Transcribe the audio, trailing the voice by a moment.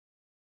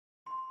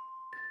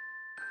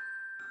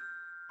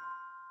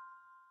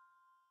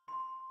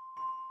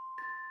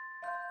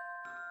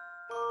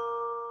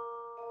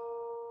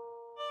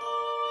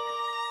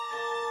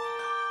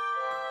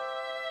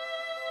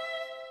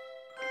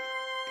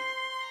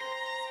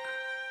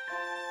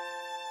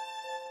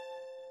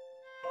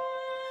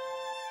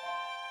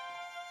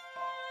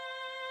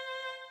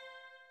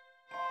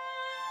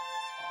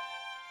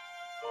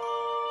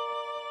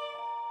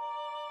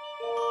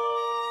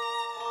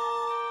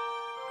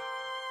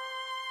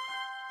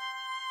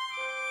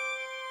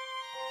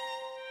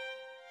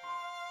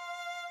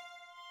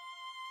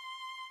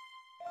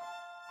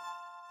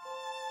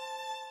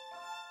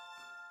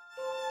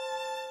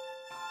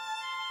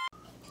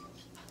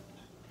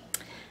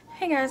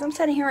Hey guys, I'm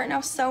sitting here right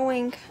now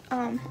sewing.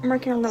 I'm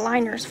working on the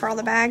liners for all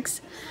the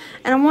bags.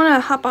 And I want to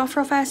hop off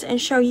real fast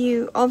and show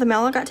you all the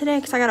mail I got today,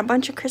 because I got a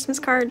bunch of Christmas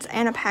cards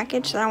and a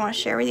package that I want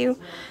to share with you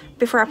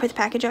before I put the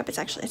package up.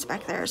 It's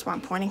back there, is why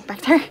I'm pointing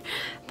back there.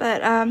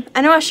 But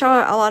I know I show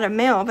a lot of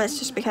mail, but it's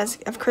just because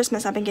of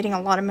Christmas I've been getting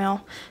a lot of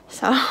mail.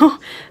 So,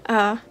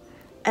 and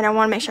I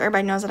want to make sure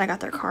everybody knows that I got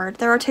their card.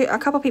 There are a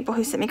couple people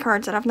who sent me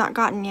cards that I've not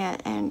gotten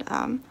yet, and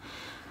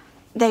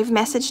they've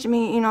messaged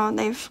me, you know,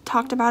 they've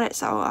talked about it,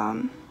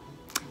 so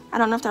I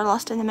don't know if they're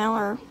lost in the mail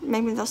or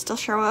maybe they'll still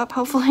show up,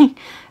 hopefully.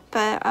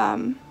 But,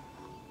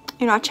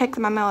 you know, I check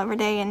my mail every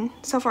day, and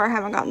so far I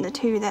haven't gotten the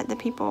two that the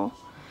people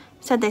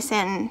said they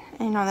sent, and,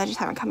 you know, they just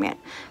haven't come yet.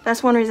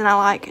 That's one reason I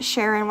like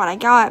sharing what I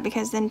got,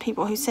 because then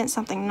people who sent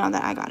something know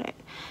that I got it.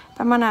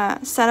 But I'm going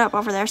to set up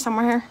over there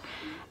somewhere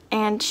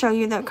and show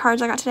you the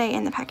cards I got today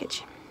and the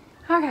package.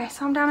 Okay,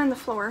 so I'm down on the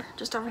floor,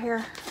 just over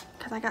here,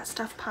 because I got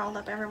stuff piled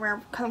up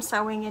everywhere because I'm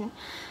sewing, and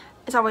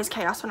it's always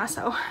chaos when I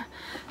sew.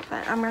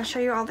 But I'm going to show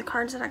you all the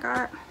cards that I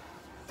got.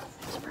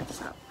 Spread this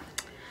up.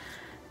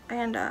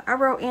 And I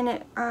wrote in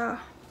it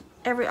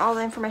all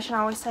the information I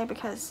always say,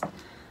 because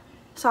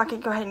so I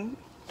could go ahead and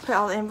put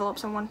all the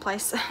envelopes in one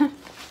place. I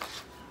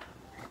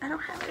don't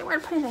have anywhere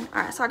to put anything.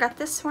 Alright, so I got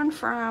this one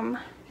from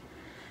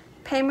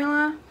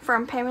Pamela,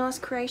 from Pamela's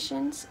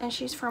Creations, and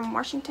she's from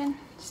Washington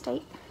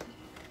State.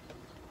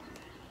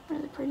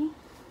 Really pretty.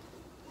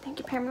 Thank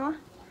you, Pamela.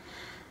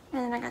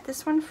 And then I got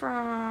this one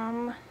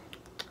from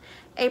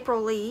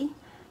April Lee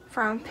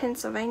from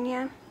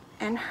Pennsylvania,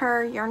 and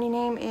her yarny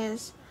name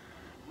is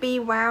Be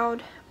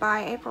Wowed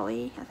by April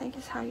Lee, I think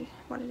is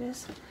what it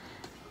is.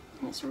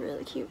 And it's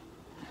really cute.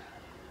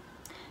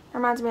 It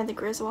reminds me of the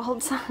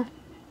Griswolds.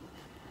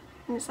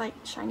 And it's like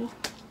shiny.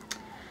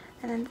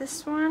 And then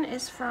this one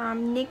is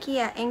from Nikki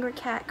at Angry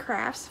Cat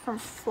Crafts from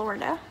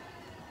Florida.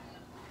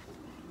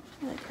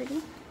 Really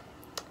pretty.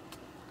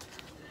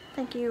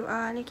 Thank you,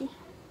 Nikki.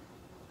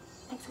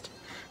 Thanks.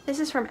 This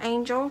is from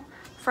Angel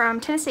from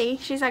Tennessee.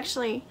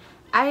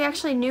 I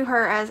actually knew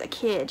her as a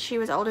kid. She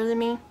was older than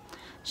me.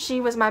 She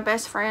was my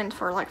best friend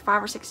for like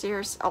 5 or 6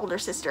 years, older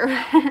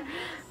sister.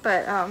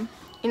 But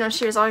you know,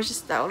 she was always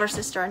just the older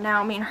sister, and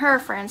now me and her are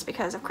friends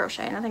because of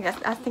crochet, and I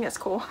think that's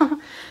cool.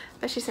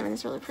 But she sent me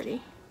this really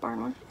pretty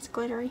barn one. It's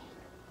glittery.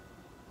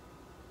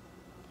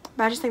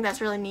 But I just think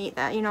that's really neat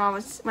that, you know,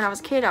 when I was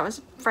a kid, I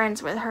was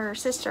friends with her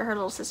sister, her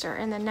little sister,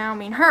 and then now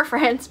me and her are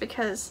friends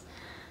because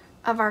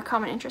of our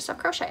common interest of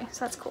crochet.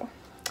 So that's cool.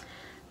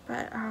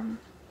 But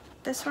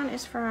this one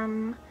is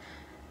from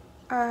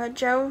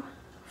Joe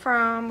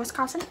from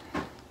Wisconsin.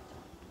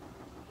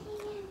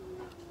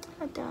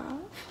 A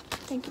dove.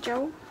 Thank you,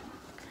 Joe.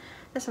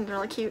 This one's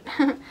really cute.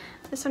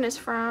 This one is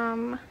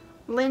from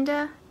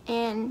Linda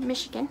in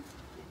Michigan.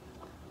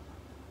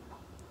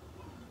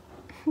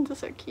 They're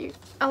so cute.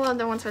 I love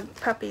the ones with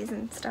puppies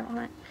and stuff on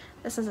it.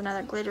 This is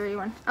another glittery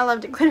one. I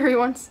love the glittery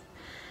ones.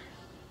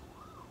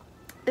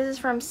 This is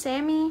from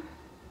Sammy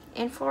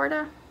in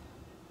Florida.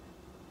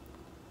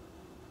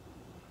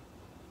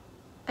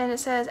 And it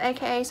says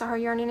AKA, so her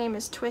yarny name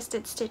is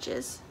Twisted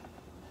Stitches.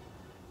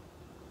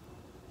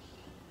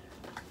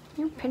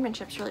 Your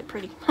penmanship's really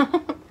pretty.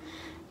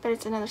 But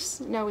it's another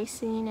snowy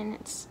scene, and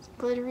it's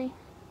glittery.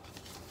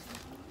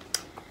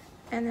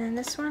 And then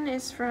this one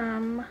is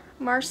from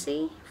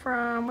Marcy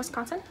from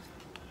Wisconsin.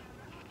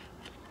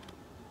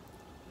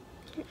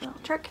 Cute little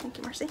trick. Thank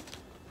you, Marcy.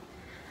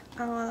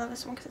 Oh, I love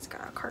this one because it's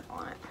got a cardinal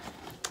on it.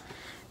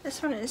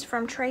 This one is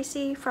from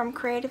Tracy from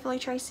Creatively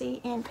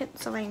Tracy in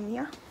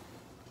Pennsylvania.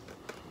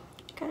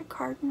 Got a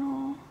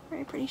cardinal.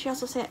 Very pretty. She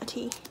also sent a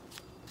tea.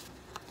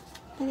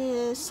 It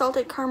is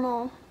salted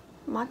caramel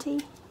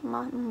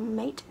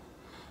mate.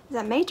 Is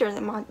that mate or is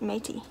it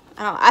matey?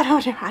 I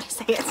don't know how to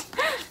say it.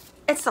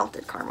 It's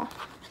salted caramel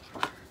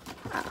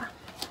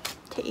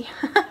tea.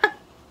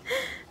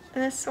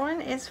 This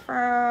one is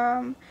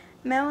from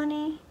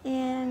Melanie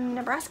in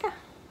Nebraska.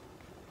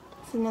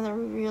 It's another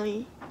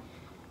really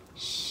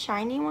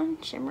shiny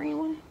one, shimmery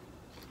one.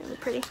 It's really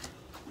pretty.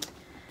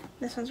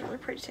 This one's really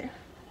pretty too.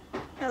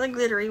 Another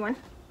glittery one.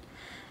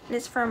 And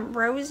it's from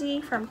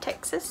Rosie from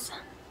Texas.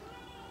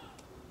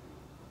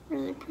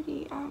 Really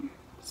pretty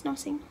snow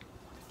scene.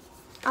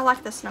 I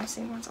like the snow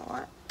scene ones a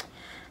lot.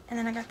 And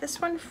then I got this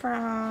one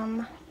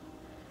from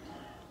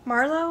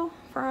Marlo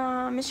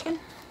from Michigan.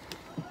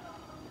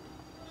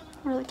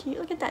 Really cute.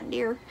 Look at that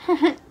deer.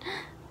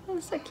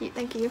 That's so cute.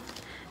 Thank you.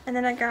 And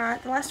then I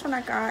got, the last one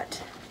I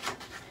got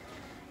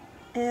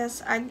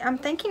is, I'm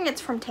thinking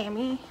it's from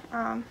Tammy.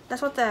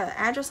 That's what the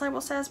address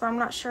label says, but I'm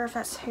not sure if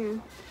that's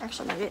who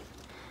actually made it.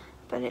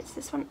 But it's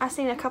this one. I've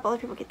seen a couple other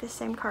people get this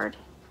same card.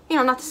 You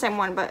know, not the same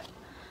one, but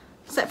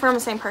from the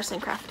same person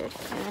crafted.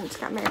 And it's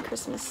got Merry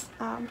Christmas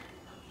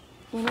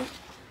in it.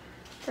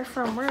 They're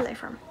from, where are they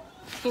from?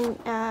 In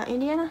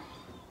Indiana?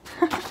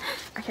 I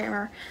can't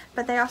remember.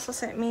 But they also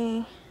sent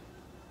me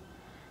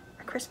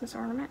a Christmas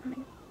ornament. Let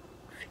me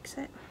fix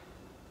it.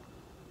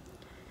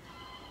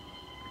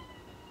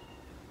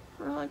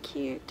 Really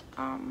cute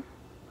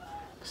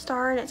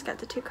star, and it's got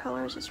the two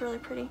colors. It's really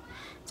pretty.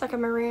 It's like a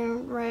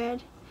maroon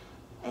red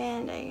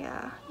and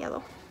a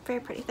yellow. Very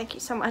pretty. Thank you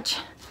so much.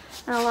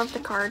 And I love the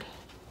card.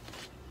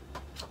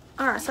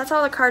 Alright, so that's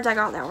all the cards I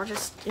got that were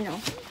just, you know,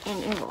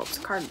 in envelopes.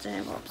 Cards and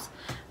envelopes.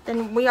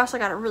 Then we also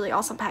got a really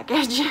awesome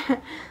package.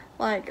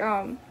 Like,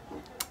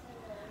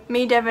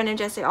 me, Devin, and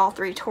Jesse all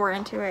three tore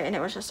into it, and it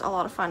was just a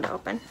lot of fun to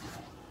open.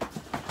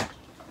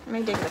 Let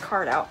me dig the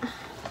card out.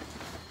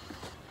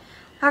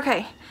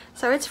 Okay,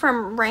 so it's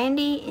from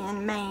Randy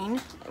in Maine,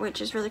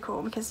 which is really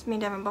cool because me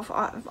and Devin both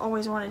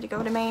always wanted to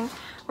go to Maine.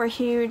 We're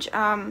huge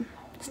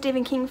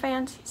Stephen King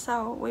fans,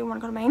 so we want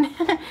to go to Maine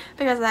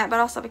because of that, but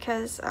also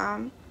because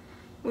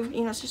we've,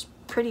 you know, it's just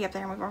pretty up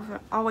there, and we've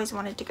always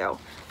wanted to go.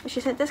 But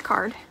she sent this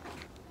card,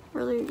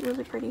 really,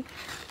 really pretty,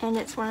 and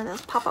it's one of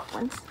those pop-up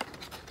ones.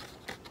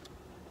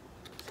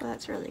 So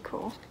that's really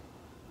cool.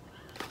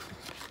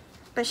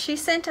 But she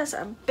sent us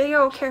a big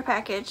old care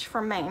package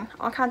from Maine,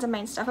 all kinds of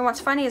Maine stuff. And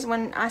what's funny is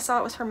when I saw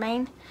it was from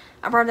Maine,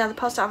 I brought it out of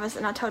the post office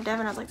and I told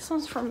Devin, I was like, this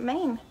one's from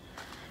Maine.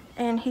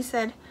 And he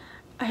said,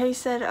 what do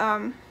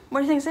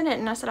you think's in it?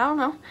 And I said, I don't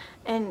know.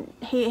 And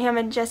him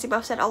and Jesse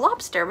both said a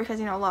lobster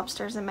because, you know,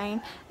 lobsters in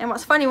Maine. And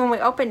what's funny, when we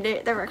opened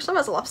it, there actually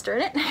was a lobster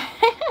in it.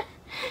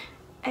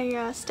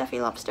 A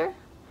stuffy lobster.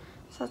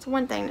 So that's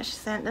one thing that she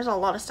sent. There's a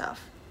lot of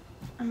stuff.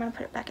 I'm going to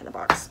put it back in the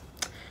box.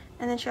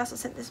 And then she also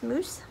sent this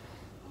moose.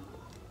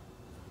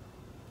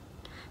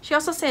 She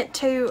also sent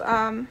two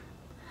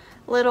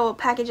little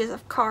packages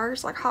of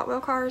cars, like Hot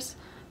Wheel cars.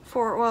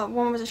 Well,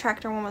 one was a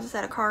tractor, one was a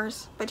set of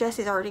cars. But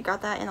Jesse's already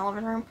got that in the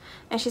living room.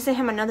 And she sent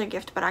him another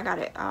gift, but I got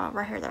it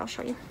right here that I'll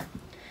show you.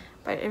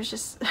 But it was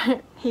just,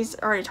 he's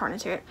already torn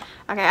into it.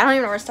 Okay, I don't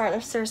even know where to start.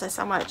 There's seriously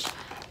so much.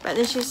 But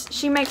then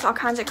she makes all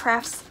kinds of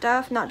craft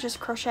stuff, not just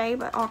crochet,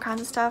 but all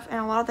kinds of stuff. And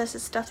a lot of this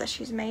is stuff that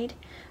she's made,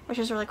 which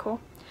is really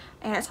cool.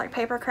 And it's like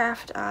paper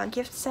craft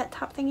gift set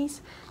type thingies.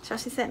 So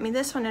she sent me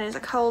this one. It is a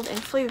cold and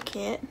flu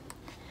kit.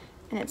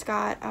 And it's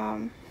got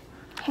hand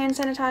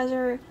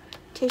sanitizer,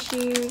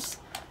 tissues,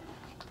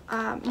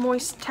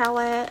 moist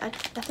towelette. I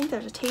think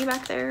there's a tea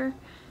back there.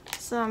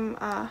 Some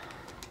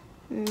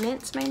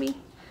mints maybe.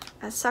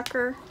 A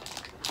sucker.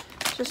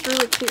 Just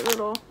really cute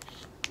little,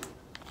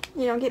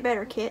 you know, get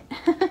better kit.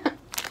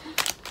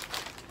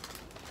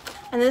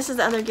 And this is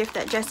the other gift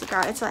that Jesse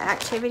got. It's an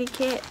activity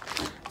kit.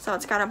 So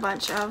it's got a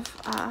bunch of,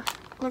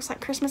 looks like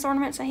Christmas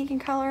ornaments that he can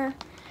color.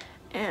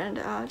 And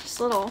just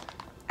little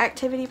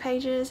activity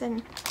pages.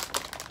 And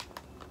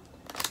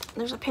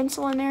there's a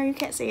pencil in there. You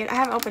can't see it. I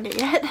haven't opened it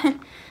yet.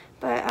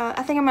 But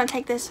I think I'm going to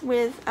take this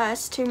with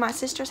us to my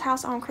sister's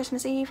house on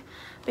Christmas Eve.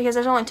 Because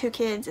there's only 2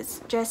 kids. It's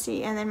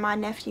Jesse and then my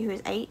nephew who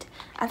is 8.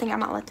 I think I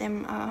might let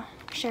them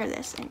share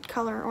this and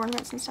color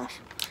ornaments and stuff.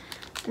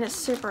 And it's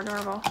super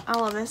adorable. I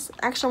love this.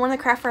 Actually, one of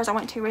the craft fairs I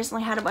went to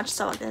recently had a bunch of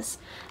stuff like this.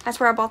 That's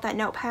where I bought that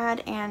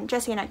notepad and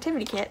Jesse an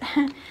activity kit.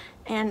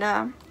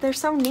 And they're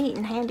so neat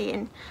and handy.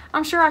 And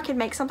I'm sure I could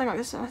make something like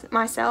this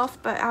myself,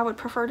 but I would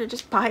prefer to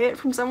just buy it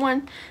from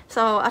someone.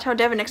 So I told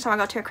Devin next time I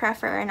go to a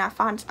craft fair and I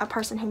find a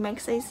person who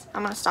makes these,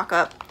 I'm going to stock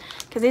up.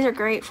 Because these are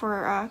great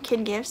for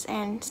kid gifts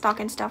and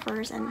stocking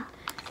stuffers. And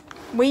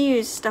we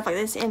use stuff like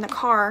this in the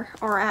car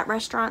or at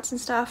restaurants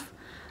and stuff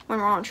when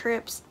we're on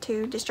trips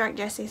to distract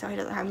Jesse so he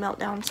doesn't have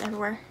meltdowns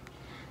everywhere.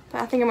 But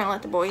I think I'm going to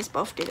let the boys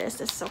both do this.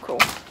 This is so cool.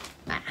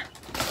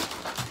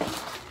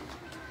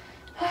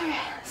 Okay,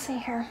 let's see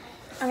here.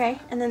 Okay,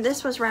 and then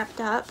this was wrapped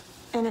up,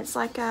 and it's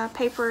like a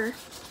paper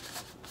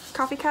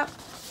coffee cup.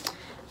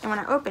 And when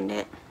I opened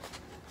it,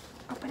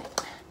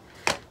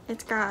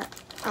 it's got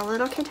a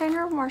little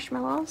container of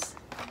marshmallows,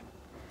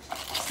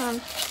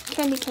 some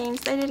candy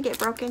canes. They did get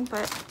broken,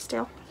 but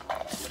still.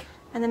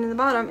 And then in the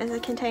bottom is a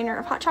container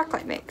of hot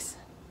chocolate mix.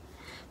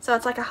 So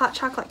it's like a hot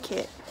chocolate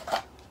kit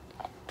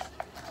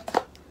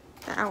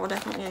that I will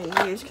definitely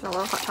use because I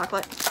love hot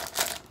chocolate.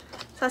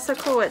 So that's so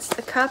cool. It's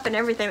the cup and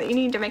everything that you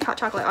need to make hot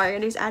chocolate. All you gotta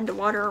do is add the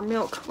water or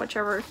milk,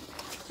 whichever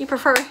you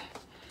prefer.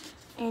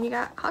 And you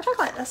got hot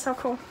chocolate. That's so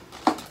cool.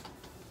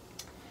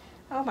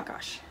 Oh my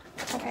gosh.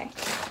 Okay.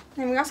 And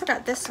then we also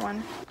got this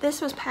one. This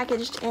was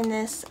packaged in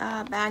this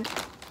bag.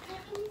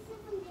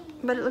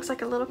 But it looks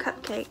like a little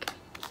cupcake.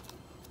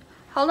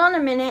 Hold on a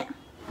minute.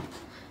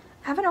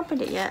 I haven't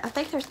opened it yet. I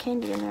think there's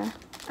candy in there.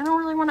 I don't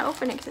really want to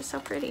open it because it's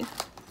so pretty.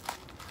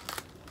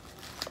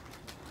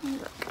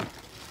 Look.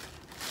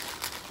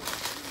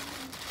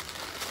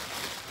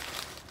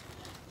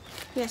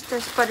 Yes,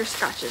 there's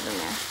butterscotches in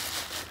there.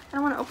 I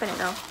don't want to open it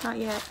though. Not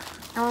yet.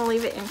 I want to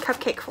leave it in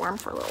cupcake form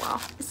for a little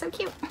while. It's so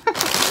cute.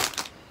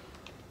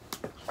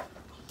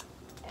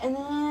 And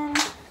then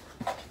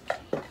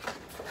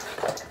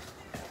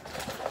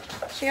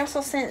she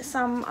also sent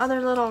some other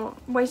little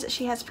ways that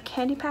she has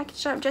candy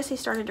packaged up. Jesse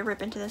started to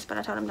rip into this, but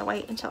I told him to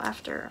wait until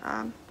after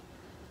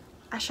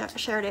I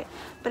shared it.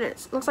 But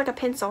it looks like a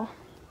pencil.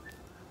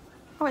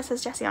 Oh, it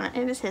says Jesse on it.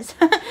 It is his.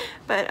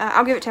 But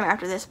I'll give it to him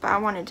after this, but I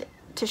wanted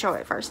to show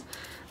it first.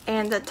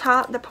 And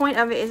the point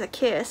of it is a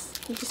kiss.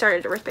 He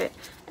started to rip it.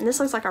 And this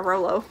looks like a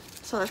Rolo.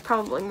 So there's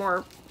probably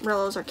more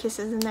Rolos or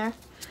kisses in there.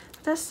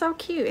 But that's so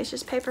cute. It's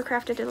just paper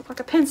crafted to look like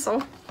a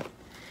pencil.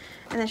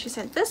 And then she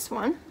sent this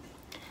one.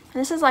 And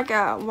this is like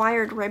a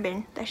wired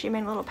ribbon that she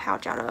made a little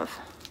pouch out of.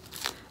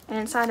 And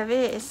inside of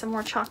it is some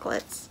more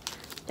chocolates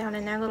down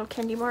in there, little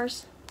candy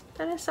bars.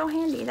 That is so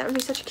handy. That would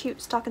be such a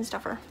cute stocking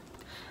stuffer.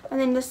 And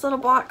then this little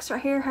box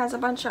right here has a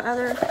bunch of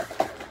other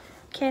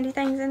candy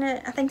things in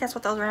it. I think that's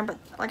what those were in, but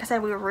like I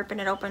said, we were ripping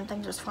it open.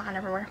 Things just flying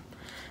everywhere.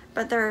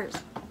 But there's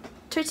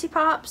Tootsie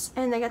Pops,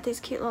 and they got these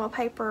cute little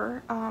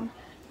paper,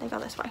 they go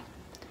this way.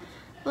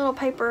 Little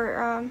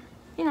paper,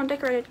 you know,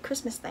 decorated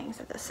Christmas things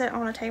that sit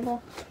on a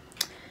table.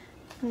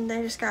 And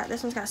they just got,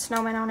 this one's got a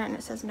snowman on it, and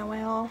it says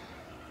Noel.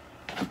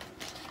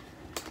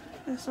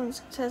 This one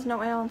says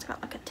Noel, and it's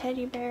got like a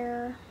teddy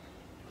bear.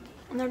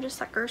 And they're just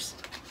suckers.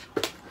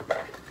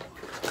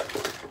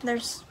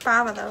 There's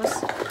 5 of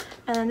those.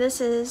 And then this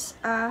is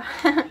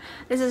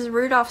this is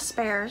Rudolph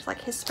Spares,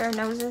 like his spare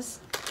noses.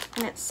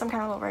 And it's some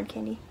kind of little red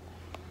candy.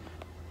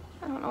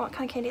 I don't know what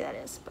kind of candy that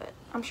is, but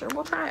I'm sure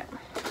we'll try it.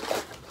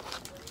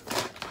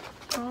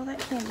 All that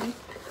candy.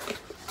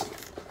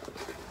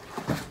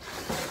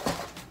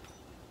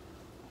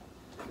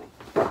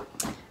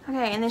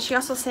 Okay, and then she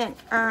also sent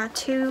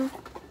 2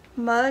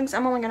 mugs.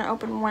 I'm only gonna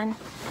open one,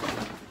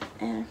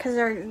 and because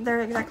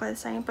they're exactly the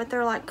same, but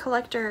they're like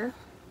collector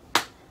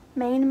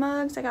Maine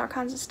mugs. They got all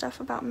kinds of stuff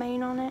about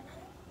Maine on it.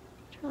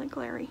 It's really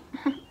glary,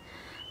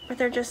 but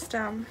they're just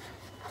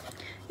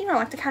you know,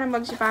 like the kind of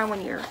mugs you buy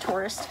when you're a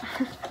tourist,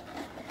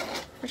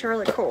 which are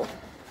really cool.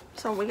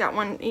 So we got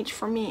one each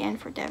for me and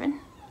for Devin.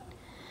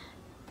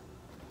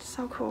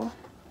 So cool.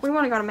 We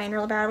want to go to Maine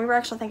really bad. We were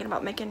actually thinking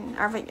about making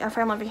our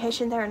family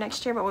vacation there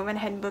next year, but we went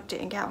ahead and booked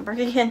it in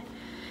Gatlinburg again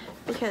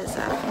because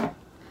I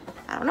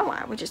don't know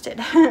why. We just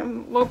did.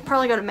 We'll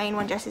probably go to Maine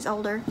when Jesse's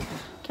older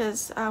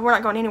because we're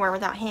not going anywhere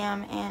without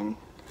him, and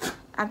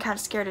I'm kind of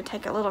scared to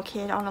take a little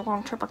kid on a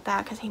long trip like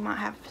that because he might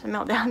have some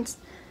meltdowns.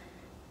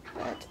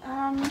 But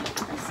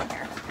let's see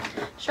here.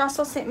 She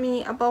also sent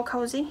me a bowl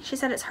cozy. She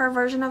said it's her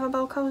version of a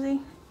bowl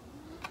cozy.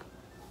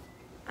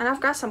 And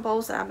I've got some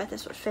bowls that I bet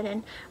this would fit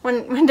in.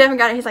 When Devin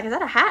got it, he's like, "Is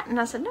that a hat?" And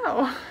I said,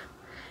 "No."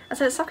 I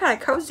said, "It's some kind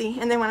of cozy."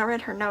 And then when I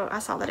read her note, I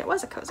saw that it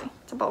was a cozy.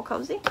 It's a bowl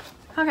cozy.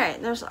 Okay,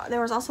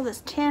 there was also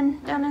this tin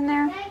down in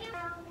there.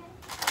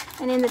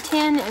 And in the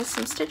tin is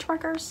some stitch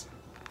markers.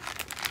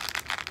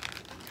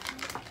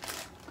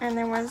 And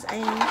there was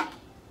a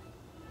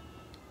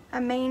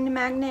Maine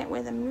magnet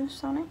with a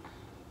moose on it.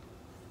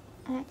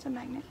 And it's a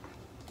magnet.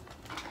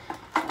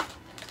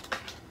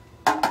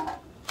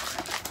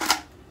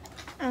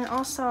 And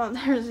also,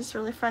 there's this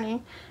really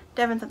funny,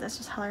 Devin thought this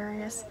was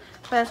hilarious,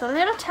 but it's a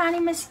little tiny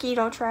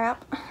mosquito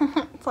trap.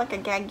 It's like a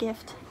gag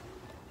gift.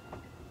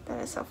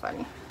 That is so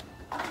funny.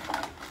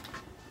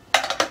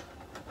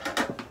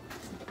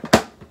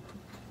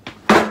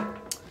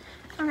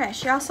 Okay,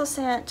 she also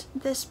sent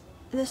this.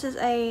 This is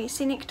a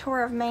Scenic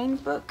Tour of Maine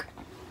book.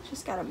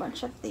 She's got a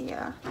bunch of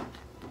the,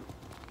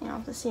 you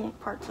know, the scenic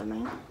parts of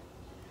Maine.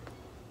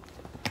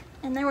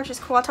 And they were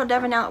just cool. I told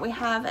Devin now that we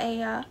have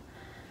a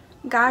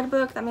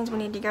guidebook, that means we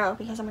need to go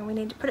because, I mean, we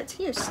need to put it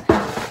to use.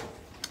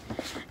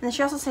 And then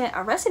she also sent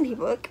a recipe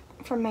book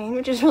from Maine,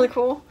 which is really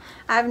cool.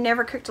 I've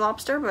never cooked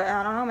lobster, but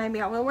I don't know,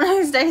 maybe I will one of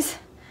these days.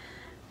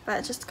 But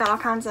it's just got all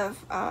kinds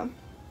of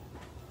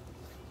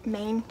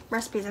Maine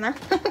recipes in there.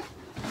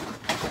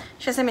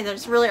 She sent me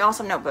this really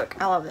awesome notebook.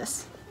 I love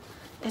this.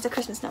 It's a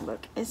Christmas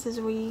notebook. It says,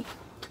 we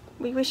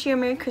wish you a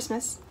Merry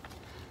Christmas.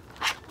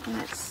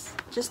 And it's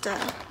just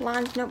a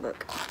lined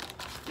notebook,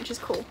 which is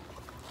cool.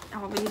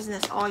 I will be using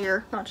this all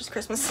year, not just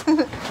Christmas.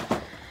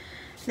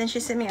 Then she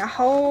sent me a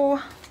whole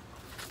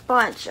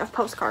bunch of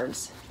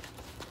postcards.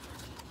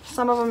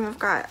 Some of them have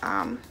got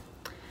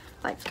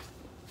like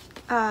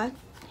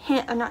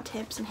not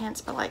tips and hints,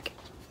 but like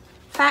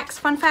facts,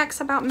 fun facts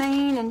about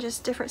Maine and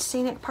just different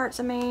scenic parts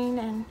of Maine,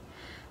 and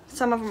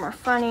some of them are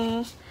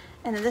funny.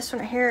 And then this one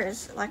right here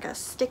is like a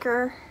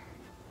sticker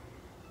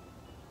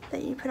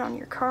that you put on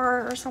your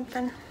car or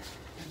something.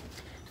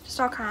 Just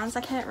all kinds.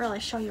 I can't really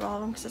show you all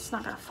of them because it's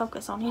not going to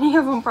focus on any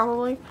of them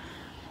probably.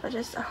 But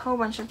just a whole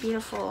bunch of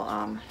beautiful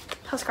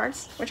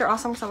postcards, which are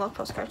awesome because I love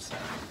postcards.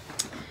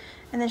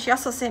 And then she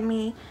also sent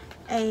me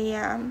a,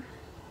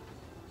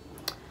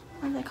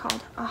 what are they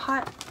called? A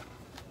hot,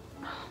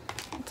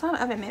 it's not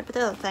an oven mitt, but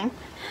the other thing.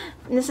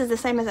 And this is the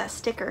same as that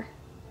sticker.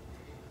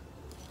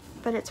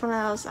 But it's one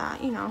of those,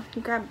 you know,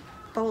 you grab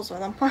bowls with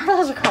them. What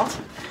are those called?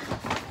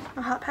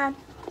 A hot pad.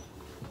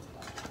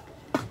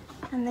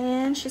 And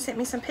then she sent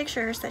me some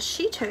pictures that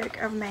she took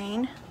of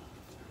Maine.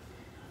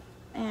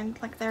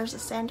 And like there's a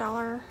sand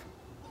dollar.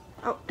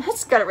 Oh,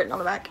 it's got it written on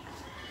the back.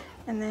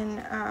 And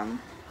then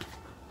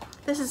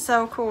this is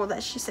so cool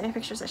that she sent me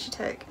pictures that she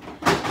took.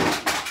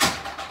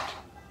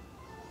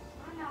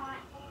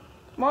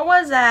 What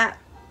was that?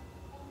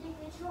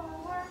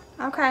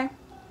 Okay.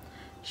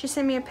 She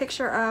sent me a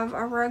picture of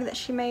a rug that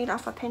she made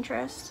off of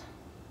Pinterest.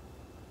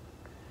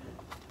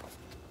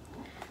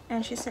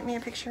 And she sent me a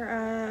picture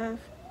of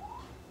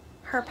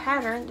her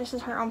pattern. This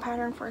is her own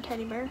pattern for a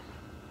teddy bear,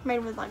 made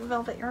with like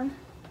velvet yarn.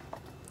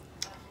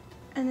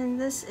 And then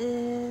this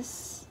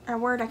is a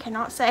word I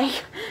cannot say.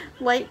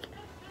 Lake.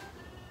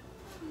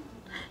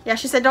 Yeah,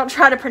 she said don't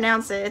try to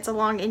pronounce it. It's a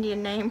long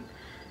Indian name.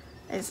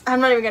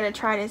 I'm not even going to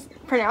try to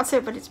pronounce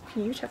it, but it's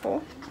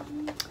beautiful.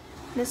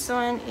 This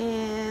one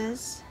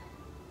is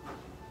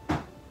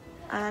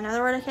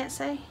another word I can't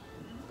say.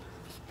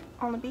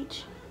 On the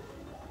beach.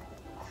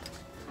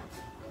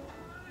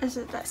 Is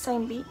it that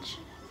same beach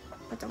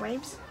with the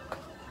waves?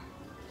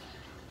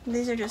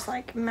 These are just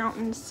like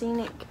mountain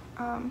scenic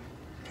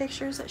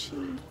pictures that she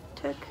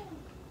took.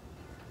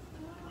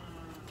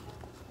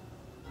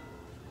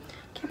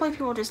 Can't believe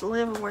people just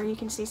live where you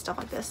can see stuff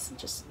like this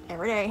just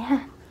every day.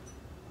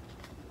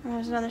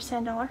 There's another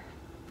sand dollar.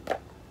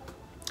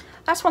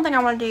 That's one thing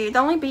I want to do. The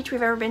only beach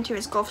we've ever been to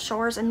is Gulf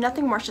Shores, and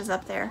nothing washes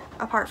up there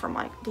apart from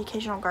like the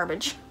occasional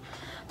garbage.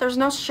 There's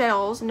no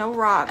shells, no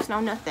rocks, no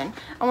nothing.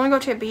 I want to go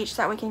to a beach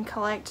so that we can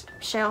collect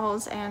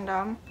shells and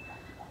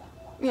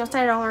you know,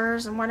 sand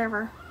dollars and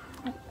whatever.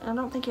 I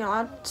don't think you're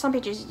allowed. Some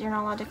beaches you're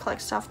not allowed to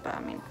collect stuff, but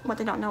I mean, what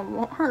they don't know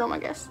won't hurt them, I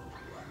guess.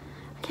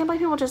 I can't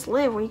believe people just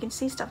live where you can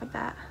see stuff like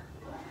that.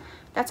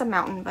 That's a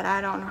mountain, but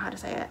I don't know how to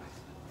say it.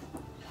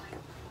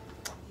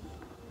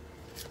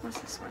 What's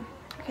this one?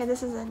 Okay,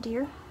 this is a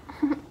deer.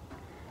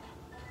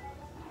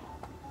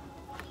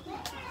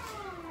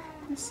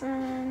 This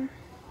one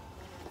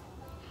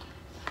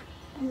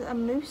is a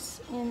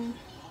moose in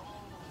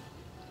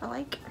a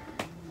lake.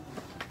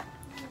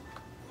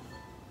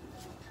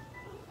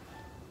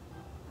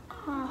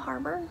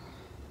 Harbor.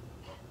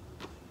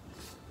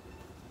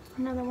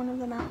 Another one of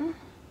the mountain.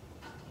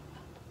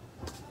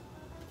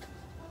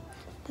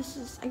 This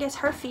is, I guess,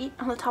 her feet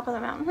on the top of the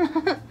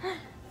mountain.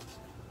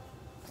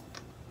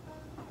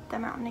 The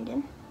mountain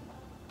again.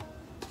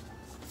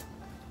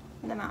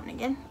 The mountain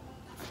again.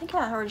 I think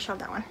I already showed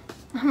that one.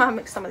 I might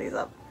mix some of these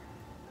up.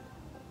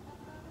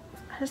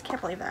 I just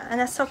can't believe that. And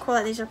that's so cool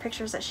that these are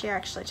pictures that she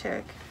actually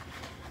took.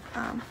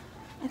 And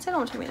sent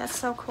them to me. That's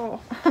so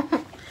cool.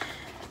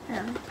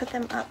 And put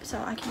them up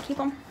so I can keep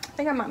them. I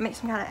think I might make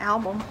some kind of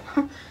album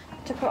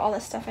to put all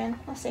this stuff in.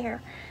 Let's see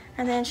here.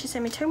 And then she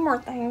sent me two more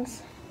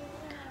things.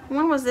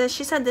 One was this.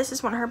 She said this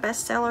is one of her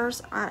best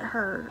sellers at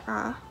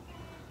her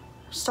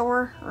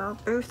store or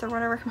booth or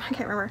whatever. I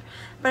can't remember.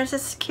 But it's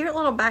this cute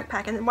little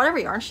backpack, and whatever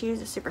yarn she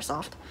uses is super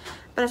soft.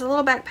 But it's a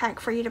little backpack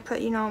for you to put,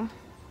 you know,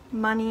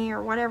 money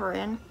or whatever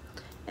in.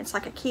 It's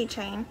like a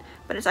keychain,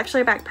 but it's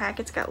actually a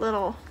backpack. It's got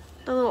the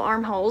little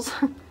armholes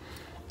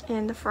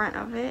in the front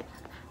of it.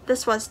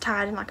 This was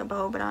tied in like a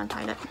bow, but I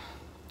untied it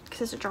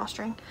because it's a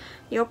drawstring.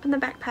 You open the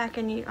backpack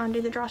and you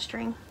undo the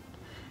drawstring,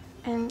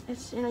 and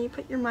it's, you know, you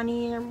put your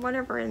money or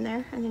whatever in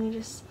there, and then you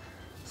just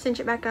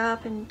cinch it back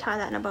up and tie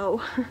that in a bow.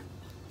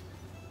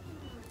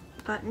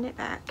 Button it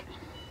back.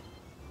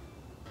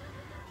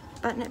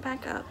 Button it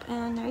back up,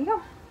 and there you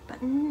go.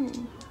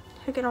 Button.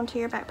 Hook it onto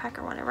your backpack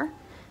or whatever.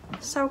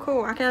 So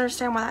cool. I can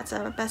understand why that's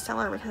a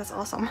bestseller because it's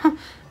awesome. And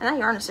that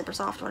yarn is super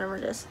soft, whatever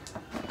it is.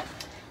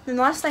 Then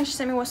the last thing she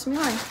sent me was some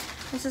yarn.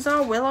 This is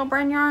all Willow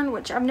brand yarn,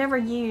 which I've never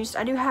used.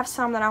 I do have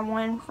some that I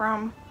won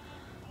from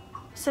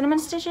Cinnamon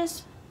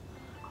Stitches.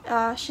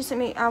 She sent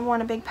me, I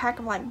won a big pack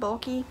of like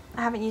bulky.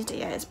 I haven't used it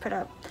yet, it's put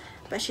up.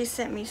 But she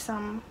sent me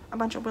a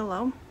bunch of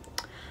Willow.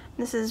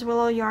 This is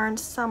Willow Yarn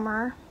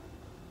Summer.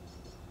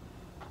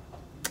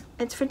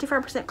 It's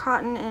 55%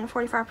 cotton and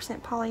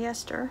 45%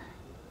 polyester.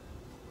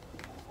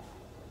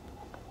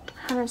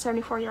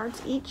 174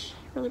 yards each.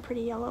 Really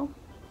pretty yellow.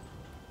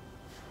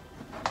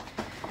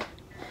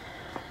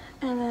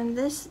 And then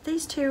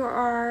these two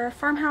are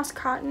Farmhouse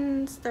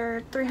Cottons.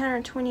 They're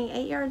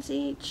 328 yards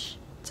each,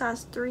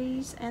 size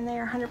 3s, and they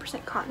are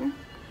 100% cotton.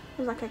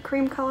 There's like a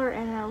cream color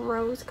and a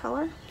rose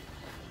color.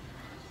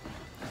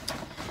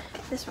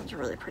 This one's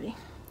really pretty.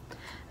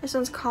 This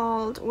one's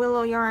called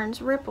Willow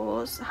Yarns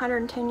Ripples,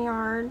 110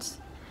 yards,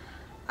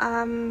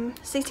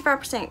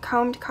 65%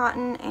 combed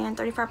cotton and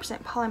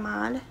 35%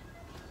 polymod.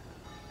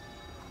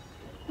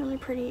 Really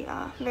pretty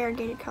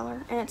variegated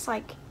color, and it's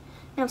like,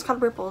 you know, it's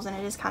called Ripples, and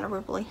it is kind of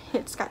ripply.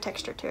 It's got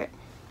texture to it.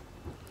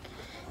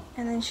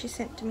 And then she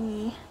sent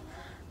me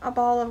a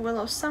ball of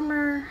Willow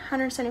Summer,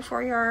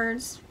 174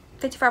 yards,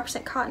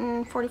 55%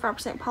 cotton,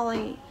 45%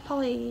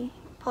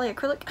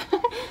 polyacrylic,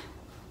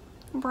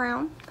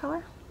 brown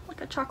color,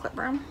 like a chocolate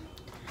brown.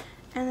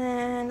 And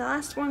then the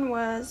last one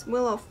was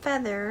Willow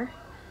Feather,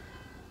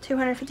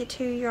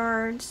 252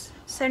 yards,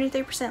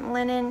 73%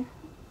 linen,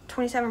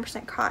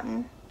 27%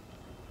 cotton.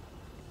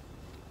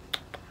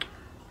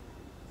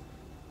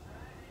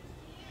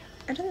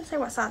 It doesn't say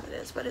what size it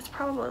is, but it's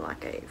probably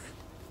like a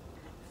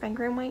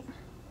fingering weight.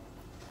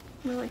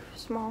 Really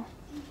small.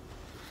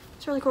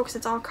 It's really cool because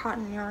it's all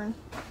cotton yarn.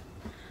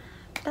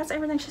 That's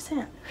everything she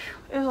sent.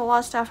 It was a lot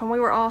of stuff, and we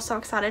were all so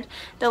excited.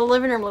 The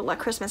living room looked like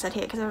Christmas had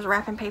hit because there was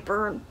wrapping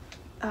paper and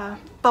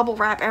bubble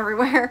wrap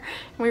everywhere.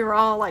 We were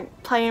all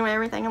like playing with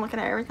everything and looking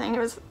at everything. It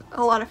was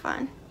a lot of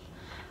fun.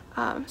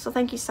 So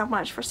thank you so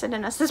much for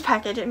sending us this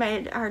package. It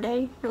made our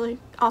day really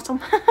awesome.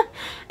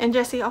 And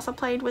Jessie also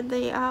played with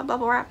the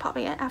bubble wrap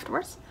popping it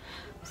afterwards.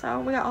 So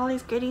we got all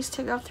these goodies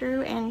to go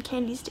through and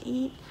candies to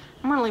eat.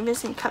 I'm gonna leave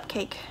this in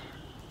cupcake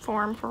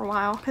form for a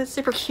while because it's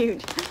super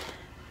cute.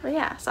 But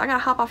yeah, so I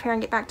gotta hop off here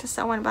and get back to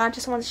sewing, but I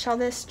just wanted to show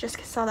this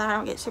just so that I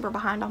don't get super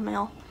behind on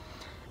mail.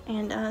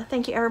 And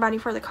thank you everybody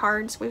for the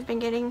cards we've been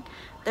getting.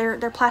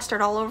 They're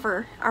plastered all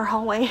over our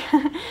hallway.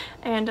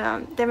 And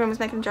Devin was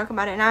making a joke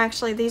about it. And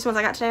actually, these ones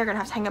I got today are going to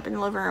have to hang up in the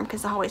living room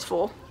because the hallway's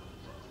full.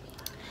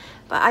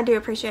 But I do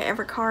appreciate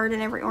every card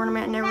and every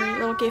ornament and every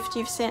little gift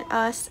you've sent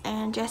us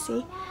and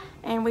Jessie.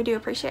 And we do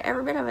appreciate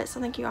every bit of it. So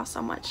thank you all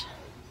so much.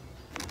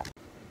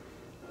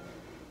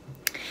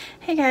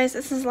 Hey guys,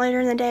 this is later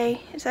in the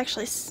day. It's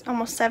actually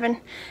almost 7.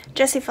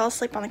 Jesse fell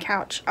asleep on the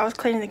couch. I was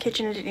cleaning the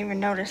kitchen and didn't even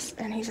notice,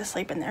 and he's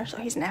asleep in there, so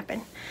he's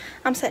napping.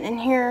 I'm sitting in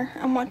here,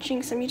 I'm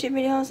watching some YouTube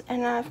videos,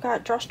 and I've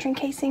got drawstring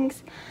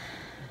casings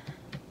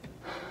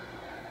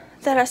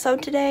that I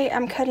sewed today.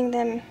 I'm cutting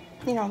them,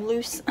 you know,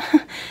 loose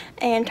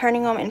and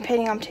turning them and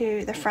pinning them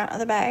to the front of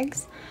the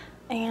bags.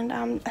 And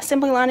I'm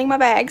assembly lining my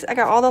bags. I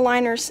got all the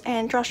liners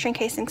and drawstring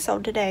casings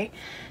sewed today.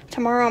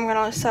 Tomorrow I'm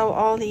going to sew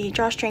all the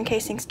drawstring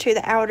casings to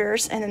the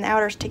outers and then the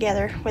outers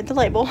together with the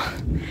label.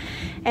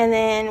 And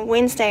then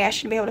Wednesday I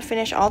should be able to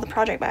finish all the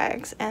project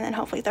bags. And then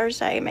hopefully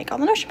Thursday make all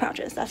the notion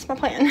pouches. That's my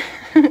plan.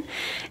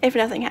 If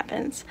nothing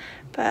happens.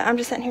 But I'm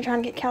just sitting here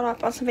trying to get caught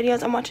up on some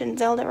videos. I'm watching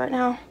Zelda right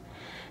now.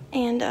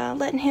 And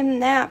letting him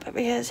nap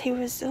because he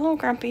was a little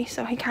grumpy.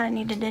 So he kind of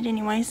needed it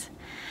anyways.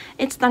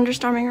 It's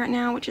thunderstorming right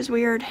now, which is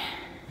weird.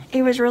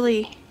 It was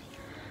really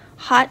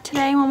hot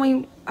today when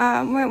we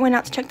went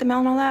out to check the mail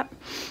and all that.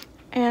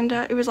 And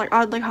it was like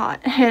oddly hot.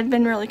 It had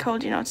been really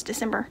cold, you know, it's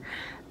December.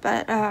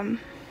 But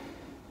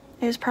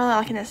it was probably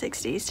like in the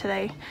 60s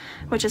today,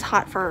 which is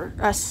hot for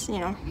us, you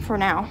know, for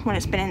now, when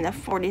it's been in the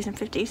 40s and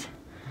 50s.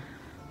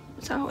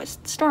 So it's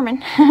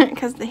storming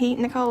because the heat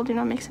and the cold, you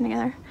know, mixing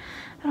together.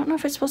 I don't know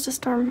if it's supposed to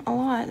storm a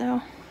lot,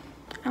 though.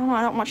 I don't know,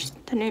 I don't watch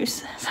the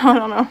news, so I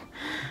don't know.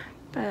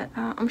 But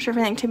I'm sure if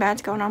anything too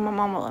bad's going on, my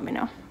mom will let me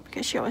know,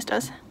 because she always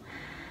does.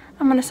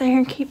 I'm going to sit here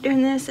and keep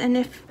doing this, and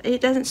if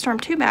it doesn't storm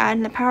too bad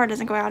and the power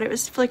doesn't go out, it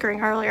was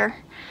flickering earlier,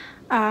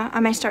 I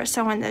may start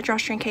sewing the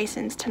drawstring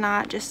casings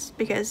tonight just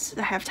because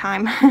I have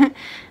time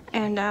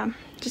and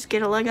just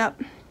get a leg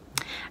up.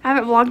 I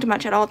haven't vlogged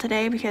much at all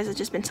today because it's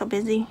just been so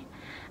busy.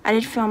 I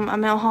did film a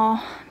mail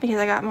haul because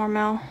I got more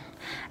mail.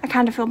 I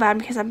kind of feel bad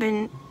because I've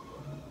been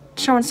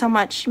showing so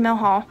much mail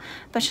haul,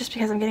 but it's just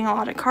because I'm getting a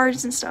lot of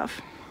cards and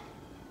stuff.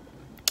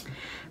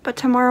 But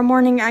tomorrow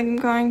morning I'm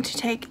going to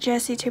take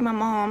Jessie to my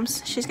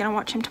mom's. She's going to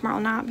watch him tomorrow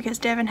night because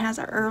Devin has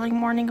an early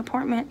morning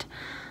appointment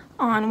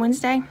on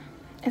Wednesday.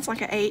 It's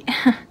like at 8.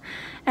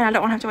 And I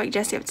don't want to have to wake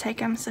Jessie up to take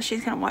him. So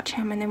she's going to watch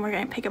him and then we're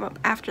going to pick him up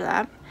after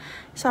that.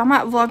 So I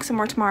might vlog some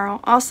more tomorrow.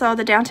 Also,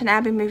 the Downton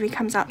Abbey movie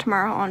comes out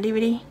tomorrow on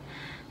DVD.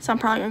 So I'm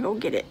probably going to go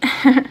get it.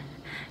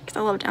 Because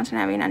I love Downton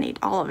Abbey and I need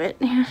all of it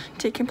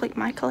to complete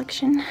my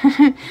collection.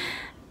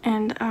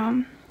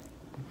 And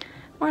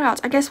what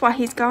else? I guess while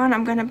he's gone,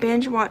 I'm going to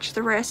binge watch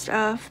the rest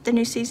of the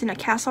new season of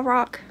Castle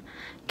Rock.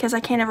 Because I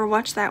can't ever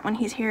watch that when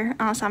he's here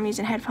unless I'm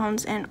using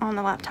headphones and on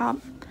the laptop.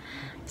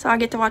 So I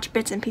get to watch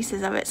bits and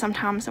pieces of it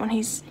sometimes when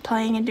he's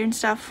playing and doing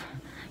stuff.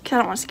 Because I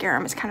don't want to scare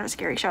him. It's kind of a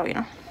scary show, you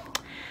know.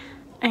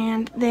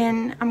 And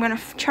then I'm going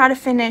to try to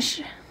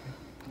finish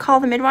Call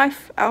the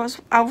Midwife. I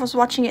was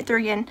watching it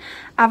through again.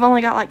 I've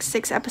only got like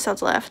 6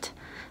 episodes left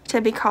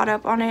to be caught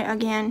up on it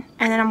again,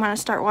 and then I'm going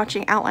to start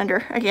watching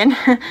Outlander again.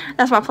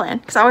 That's my plan,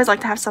 because I always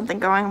like to have something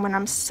going when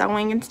I'm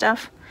sewing and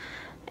stuff.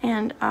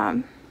 And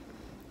I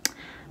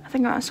think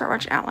I'm going to start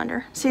watching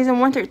Outlander. Season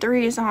 1 through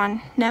 3 is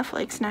on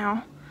Netflix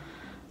now.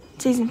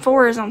 Season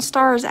 4 is on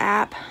Star's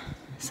app,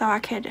 so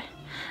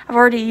I've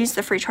already used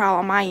the free trial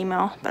on my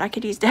email, but I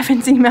could use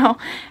Devin's email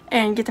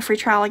and get the free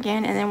trial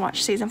again and then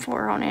watch Season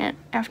 4 on it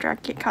after I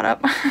get caught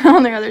up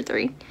on the other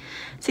 3.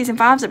 Season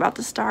 5 is about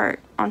to start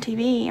on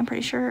TV, I'm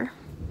pretty sure.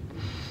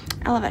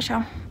 I love that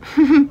show.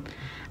 I'm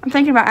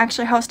thinking about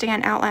actually hosting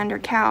an Outlander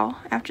cow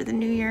after the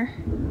new year.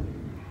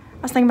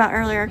 I was thinking about it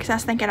earlier because I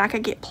was thinking I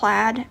could get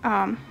plaid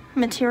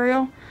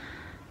material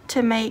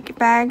to make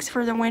bags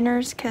for the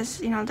winters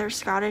because, you know, they're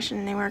Scottish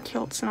and they wear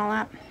kilts and all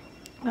that.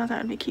 I thought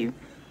that would be cute.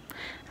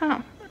 I don't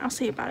know. I'll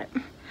see about it.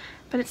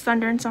 But it's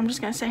thundering, so I'm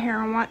just going to sit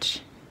here and watch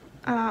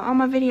all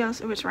my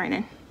videos. It was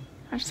raining.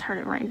 I just heard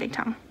it rain big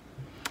time.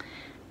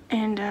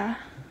 And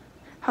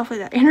hopefully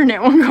that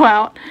internet won't go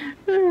out.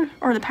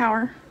 Or the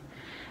power.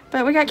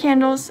 But we got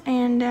candles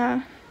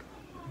and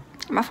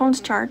my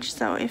phone's charged,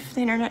 so if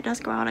the internet does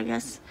go out, I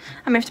guess.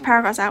 I mean, if the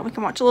power goes out, we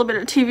can watch a little bit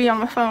of TV on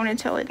my phone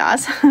until it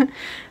dies.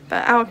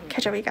 But I'll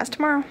catch up with you guys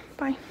tomorrow.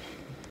 Bye.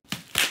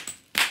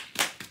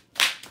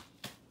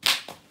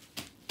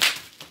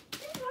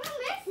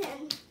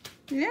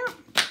 Yeah.